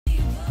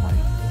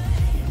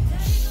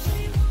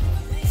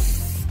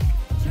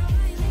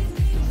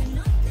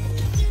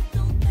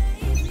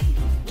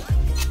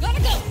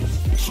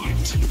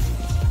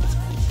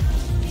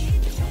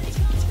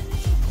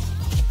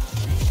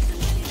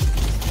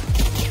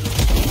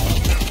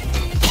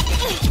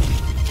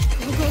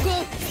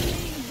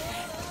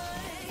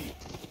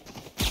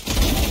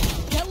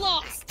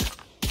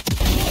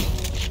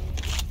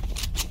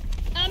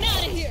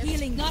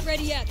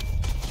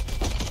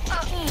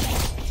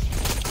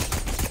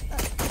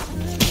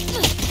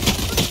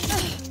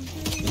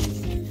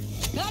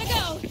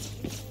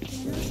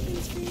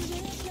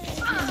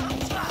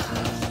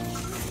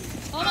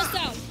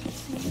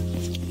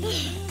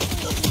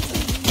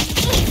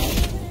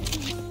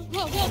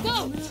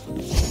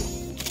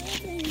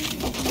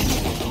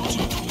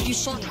You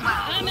fought well.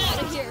 I'm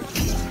out of here.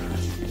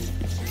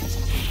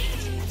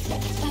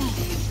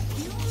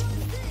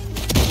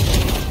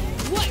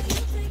 What?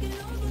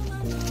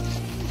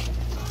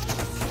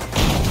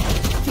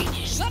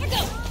 Finish. Gotta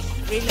go.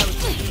 Reload.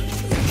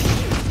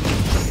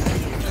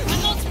 My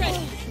ult's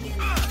ready.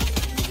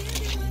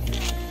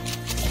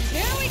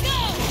 Here we go.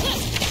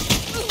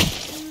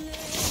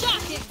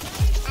 Shocking.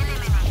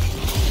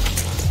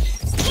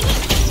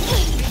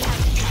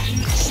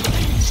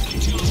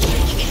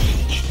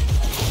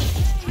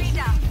 Three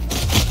down.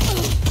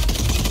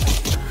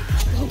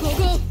 Go, go,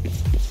 go.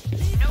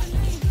 Nope.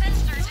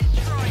 Sensor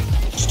destroyed.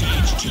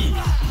 Stage 2.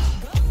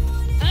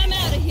 I'm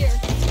out of here.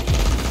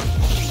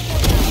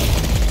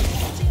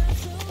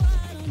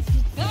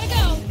 Gotta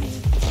go.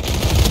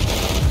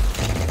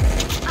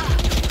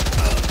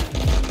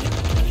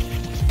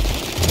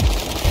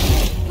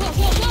 Go,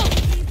 go, go.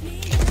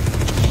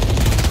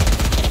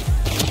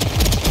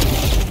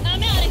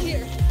 I'm out of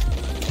here.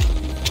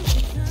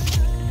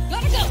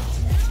 Gotta go.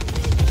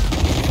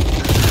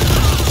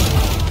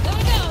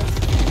 Gotta go.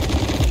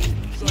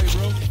 Sorry,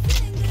 bro.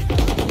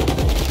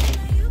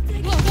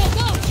 Go, go,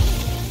 go.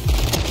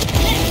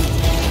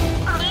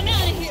 I'm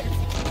out of here.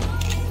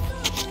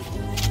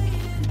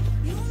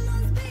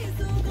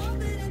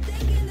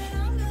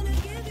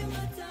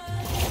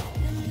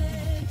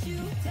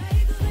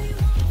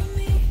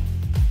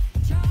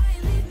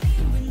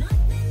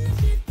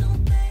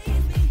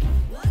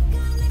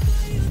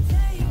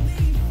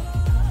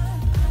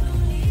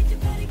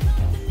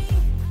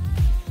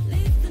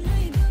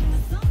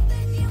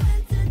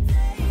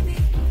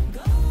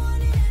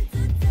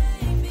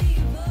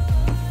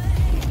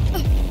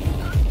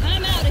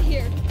 I'm out of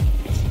here.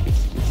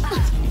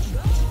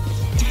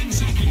 10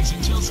 seconds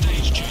until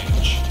stage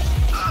change.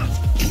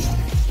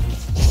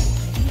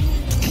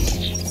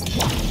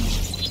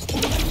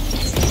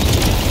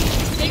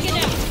 Take it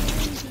out.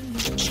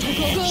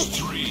 Stage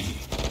 3.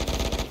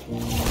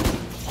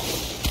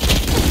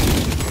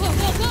 Go,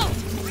 go, go.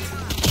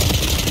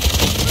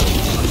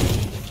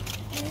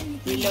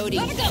 Reloading.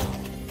 Gotta go.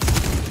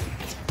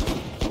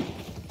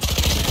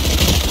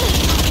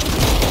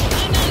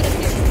 I'm out of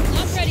here.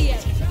 Not ready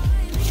yet.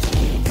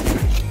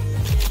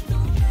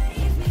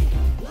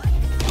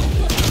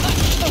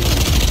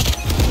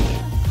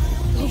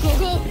 Go, go,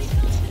 go.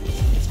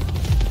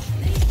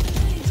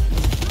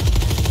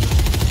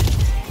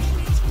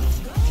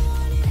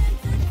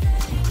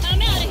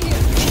 I'm out of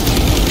here.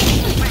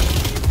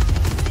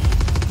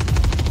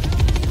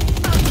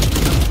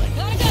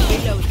 Gotta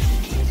go. Reload.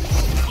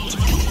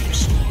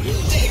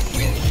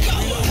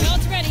 Now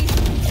it's ready.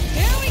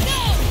 Here we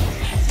go.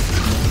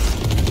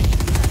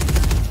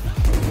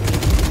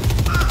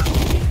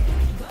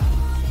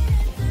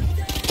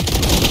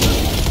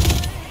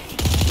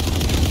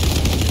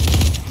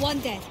 One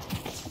dead.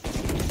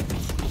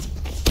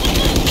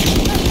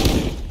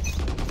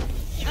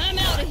 I'm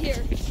out of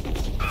here.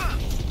 I'm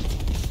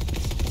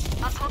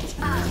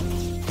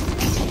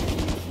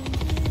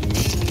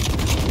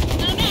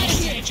out of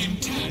here. Stage in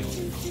 10.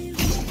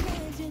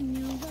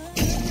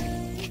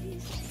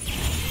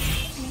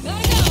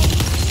 Gotta go.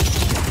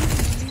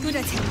 Good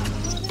attack.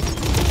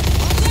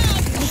 Watch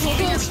out. Go,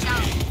 go,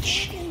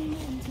 Stage.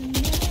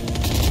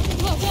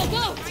 go. Go, go,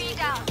 go. Three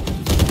down.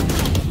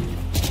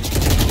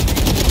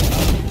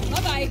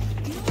 Bye-bye.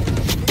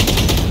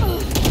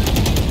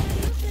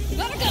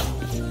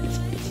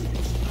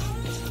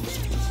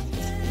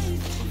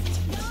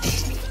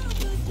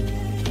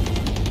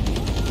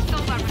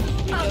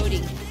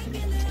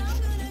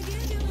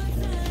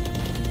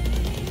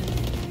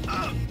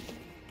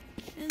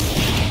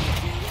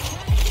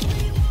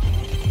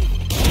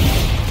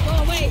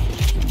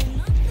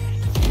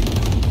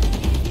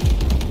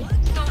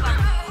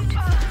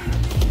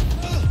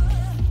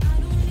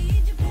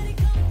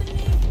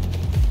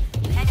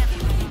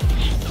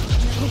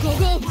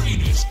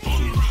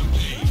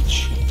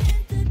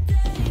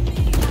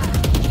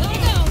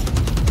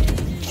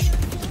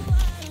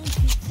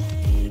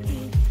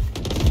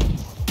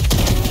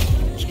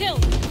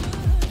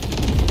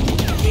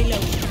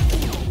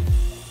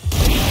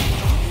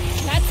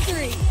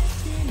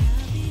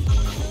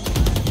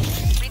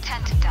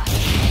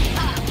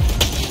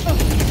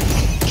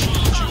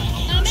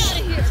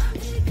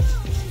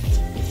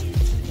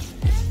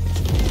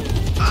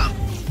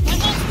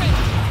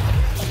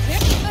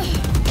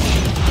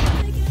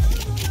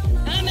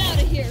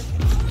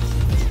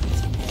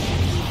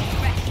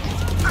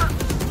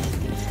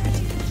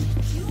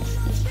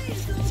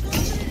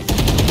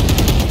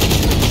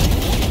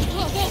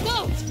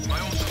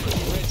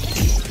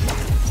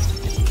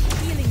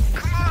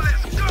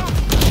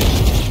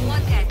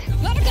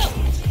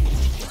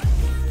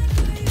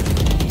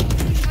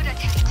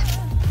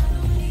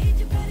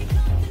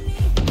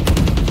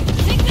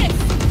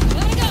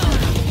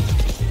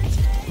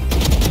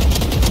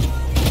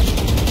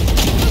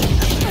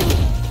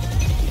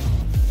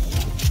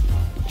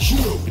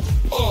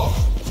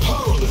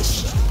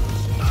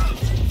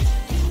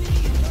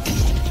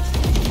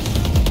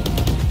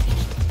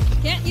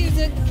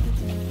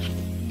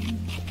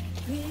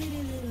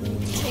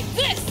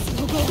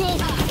 Go, go!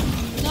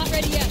 Not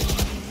ready yet.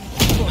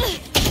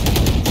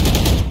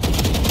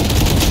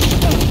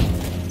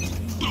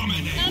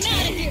 I'm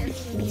out of here.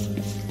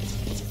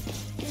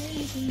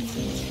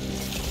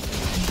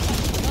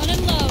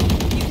 Running low.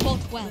 You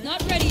bulk well.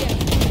 Not ready.